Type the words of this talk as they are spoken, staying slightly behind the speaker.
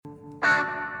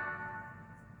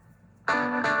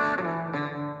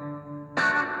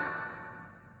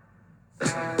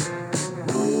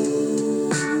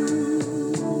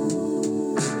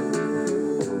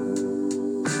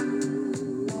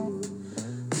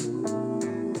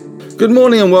Good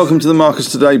morning and welcome to the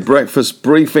Marcus Today Breakfast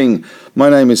Briefing. My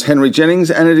name is Henry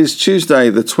Jennings and it is Tuesday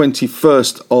the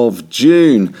 21st of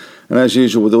June. And as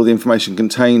usual with all the information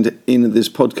contained in this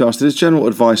podcast, it is general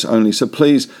advice only. So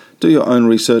please do your own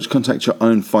research, contact your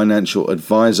own financial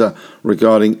advisor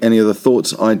regarding any of the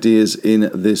thoughts, ideas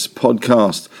in this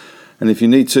podcast. And if you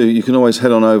need to, you can always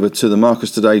head on over to the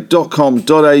marcustoday.com.au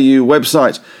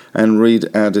website and read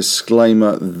our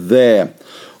disclaimer there.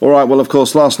 All right, well, of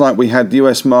course, last night we had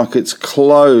US markets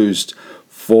closed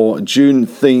for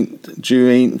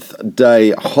Juneteenth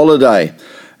Day holiday.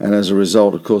 And as a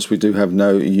result, of course, we do have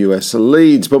no US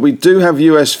leads. But we do have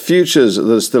US futures that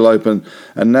are still open.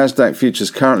 And NASDAQ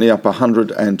futures currently up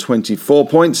 124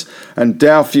 points. And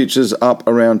Dow futures up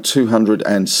around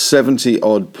 270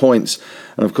 odd points.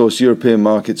 And of course, European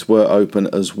markets were open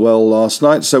as well last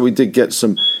night. So we did get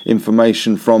some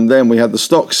information from them. We had the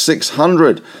Stoxx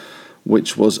 600,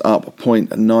 which was up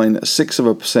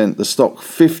 0.96%. The Stock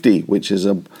 50, which is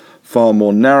a far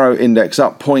more narrow index,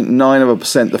 up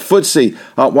 0.9%. The FTSE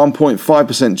up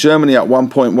 1.5%. Germany up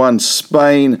 1.1%.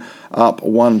 Spain up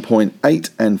 1.8%.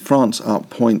 And France up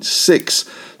 0.6%.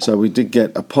 So we did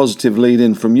get a positive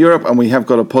lead-in from Europe, and we have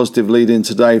got a positive lead-in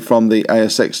today from the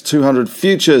ASX 200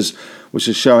 futures, which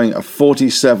is showing a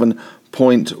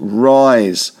 47-point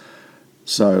rise.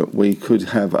 So we could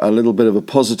have a little bit of a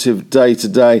positive day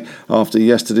today after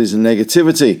yesterday's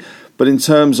negativity. But in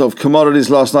terms of commodities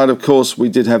last night, of course, we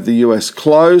did have the US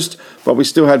closed, but we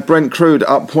still had Brent crude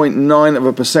up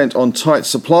 0.9% on tight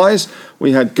supplies.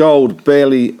 We had gold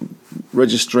barely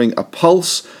registering a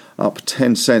pulse, up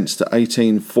 10 cents to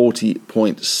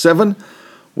 1840.7.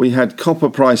 We had copper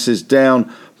prices down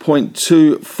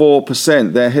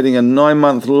 0.24%. They're hitting a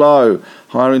 9-month low.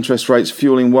 Higher interest rates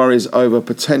fueling worries over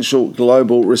potential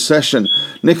global recession.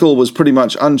 Nickel was pretty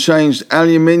much unchanged.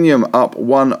 Aluminium up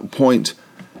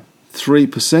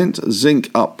 1.3%. Zinc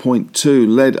up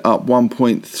 0.2%. Lead up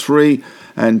 1.3%.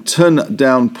 And tin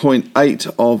down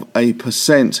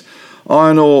 0.8%.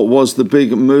 Iron ore was the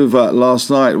big mover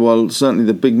last night. Well, certainly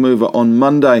the big mover on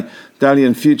Monday.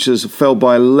 Dalian futures fell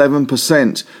by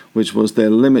 11%, which was their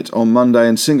limit on Monday.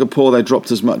 In Singapore, they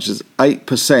dropped as much as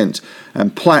 8%.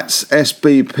 And Platts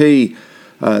SBP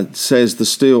says the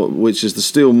steel, which is the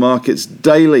steel markets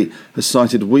daily, has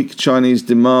cited weak Chinese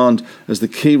demand as the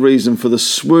key reason for the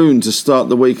swoon to start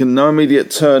the week, and no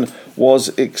immediate turn was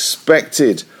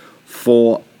expected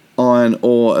for iron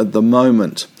ore at the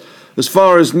moment. As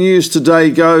far as news today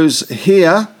goes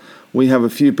here, we have a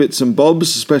few bits and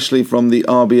bobs, especially from the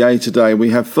RBA today. We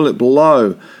have Philip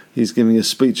Lowe. He's giving a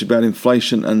speech about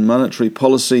inflation and monetary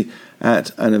policy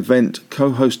at an event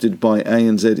co-hosted by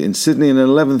ANZ in Sydney. And at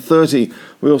 11:30,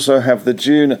 we also have the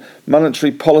June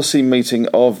monetary policy meeting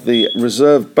of the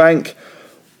Reserve Bank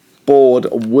Board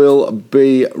will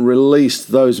be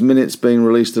released, those minutes being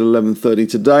released at 11:30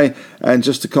 today. And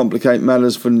just to complicate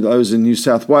matters for those in New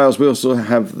South Wales, we also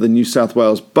have the New South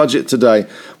Wales budget today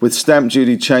with stamp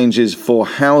duty changes for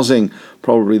housing,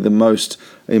 probably the most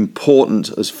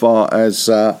important as far as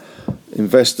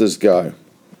investors go.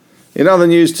 In other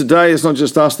news today, it's not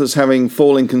just us that's having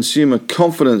falling consumer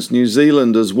confidence. New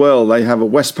Zealand as well. They have a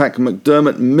Westpac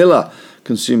McDermott Miller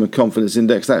Consumer Confidence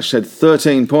Index. That shed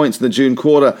 13 points in the June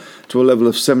quarter to a level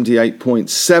of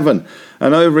 78.7.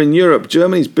 And over in Europe,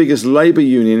 Germany's biggest labour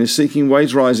union is seeking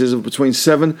wage rises of between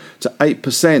 7 to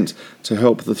 8% to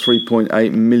help the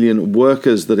 3.8 million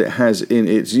workers that it has in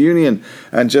its union.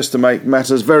 And just to make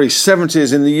matters very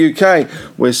 70s in the UK,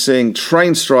 we're seeing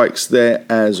train strikes there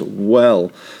as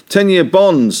well. 10-year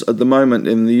bonds at the moment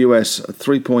in the US,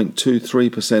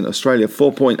 3.23%, Australia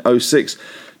 4.06%.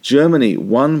 Germany,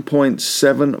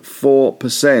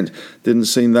 1.74%. Didn't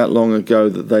seem that long ago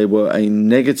that they were a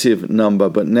negative number,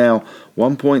 but now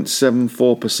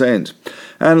 1.74%.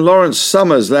 And Larry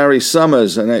Summers,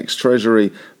 an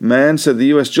ex-Treasury man, said the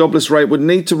US jobless rate would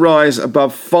need to rise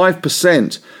above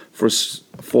 5%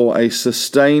 for a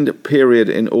sustained period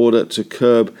in order to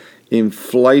curb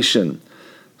inflation.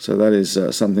 So that is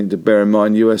something to bear in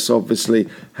mind. US obviously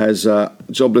has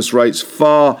jobless rates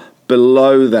far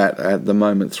below that at the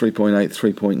moment, 3.8%,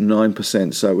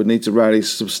 3.9%. So it would need to rally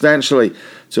substantially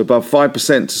to above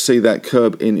 5% to see that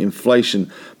curb in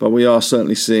inflation. But we are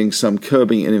certainly seeing some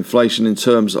curbing in inflation in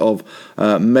terms of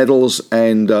metals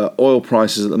and oil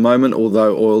prices at the moment,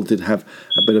 although oil did have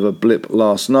a bit of a blip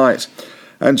last night.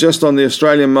 And just on the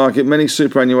Australian market, many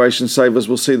superannuation savers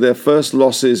will see their first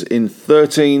losses in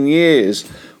 13 years,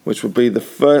 which would be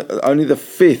only the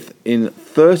fifth in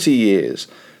 30 years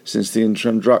since the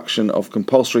introduction of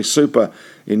compulsory super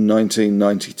in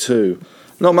 1992.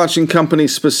 Not much in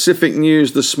company-specific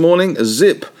news this morning.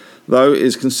 Zip, though,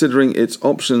 is considering its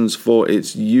options for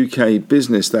its UK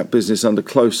business, that business under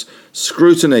close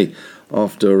scrutiny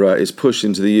after its push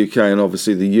into the UK and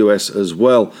obviously the US as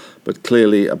well. But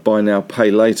clearly a buy now,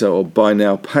 pay later or buy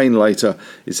now, pay later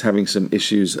is having some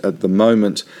issues at the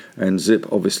moment. And Zip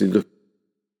obviously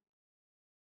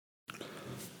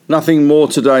Nothing more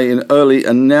today in early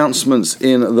announcements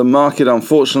in the market,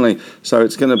 unfortunately. So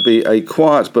it's going to be a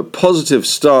quiet but positive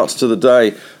start to the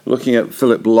day. Looking at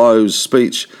Philip Lowe's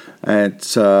speech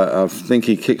at, I think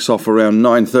he kicks off around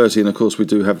 9:30. And of course, we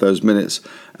do have those minutes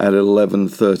at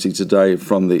 11:30 today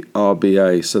from the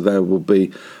RBA. So there will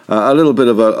be a little bit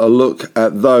of a look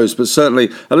at those, but certainly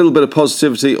a little bit of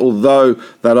positivity, although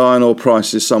that iron ore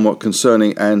price is somewhat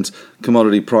concerning and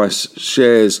commodity price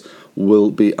shares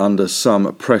will be under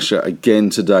some pressure again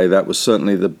today. That was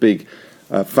certainly the big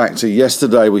factor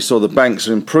yesterday. We saw the banks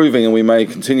are improving, and we may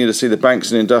continue to see the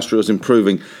banks and industrials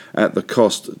improving at the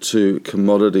cost to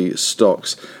commodity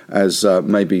stocks as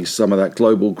maybe some of that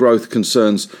global growth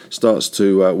concerns starts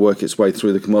to work its way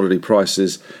through the commodity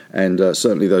prices, and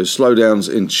certainly those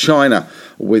slowdowns in China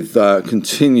with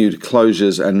continued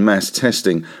closures and mass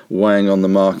testing weighing on the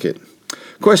market.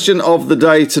 Question of the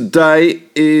day today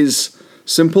is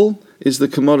simple. Is the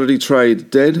commodity trade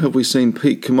dead? Have we seen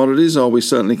peak commodities? Are we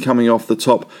certainly coming off the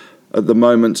top at the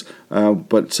moment?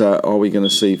 But are we going to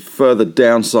see further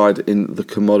downside in the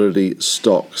commodity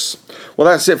stocks? Well,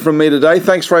 that's it from me today.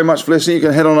 Thanks very much for listening. You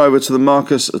can head on over to the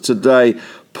Marcus Today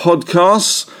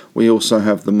podcasts. We also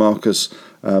have the Marcus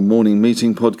Morning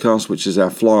Meeting podcast, which is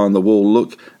our fly on the wall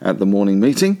look at the morning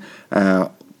meeting.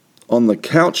 On the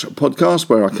Couch podcast,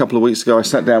 where a couple of weeks ago I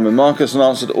sat down with Marcus and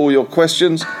answered all your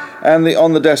questions, and the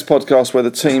On the Desk podcast, where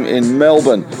the team in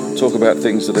Melbourne talk about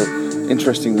things that are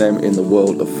interesting them in the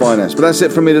world of finance. But that's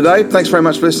it from me today. Thanks very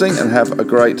much for listening, and have a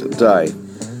great day.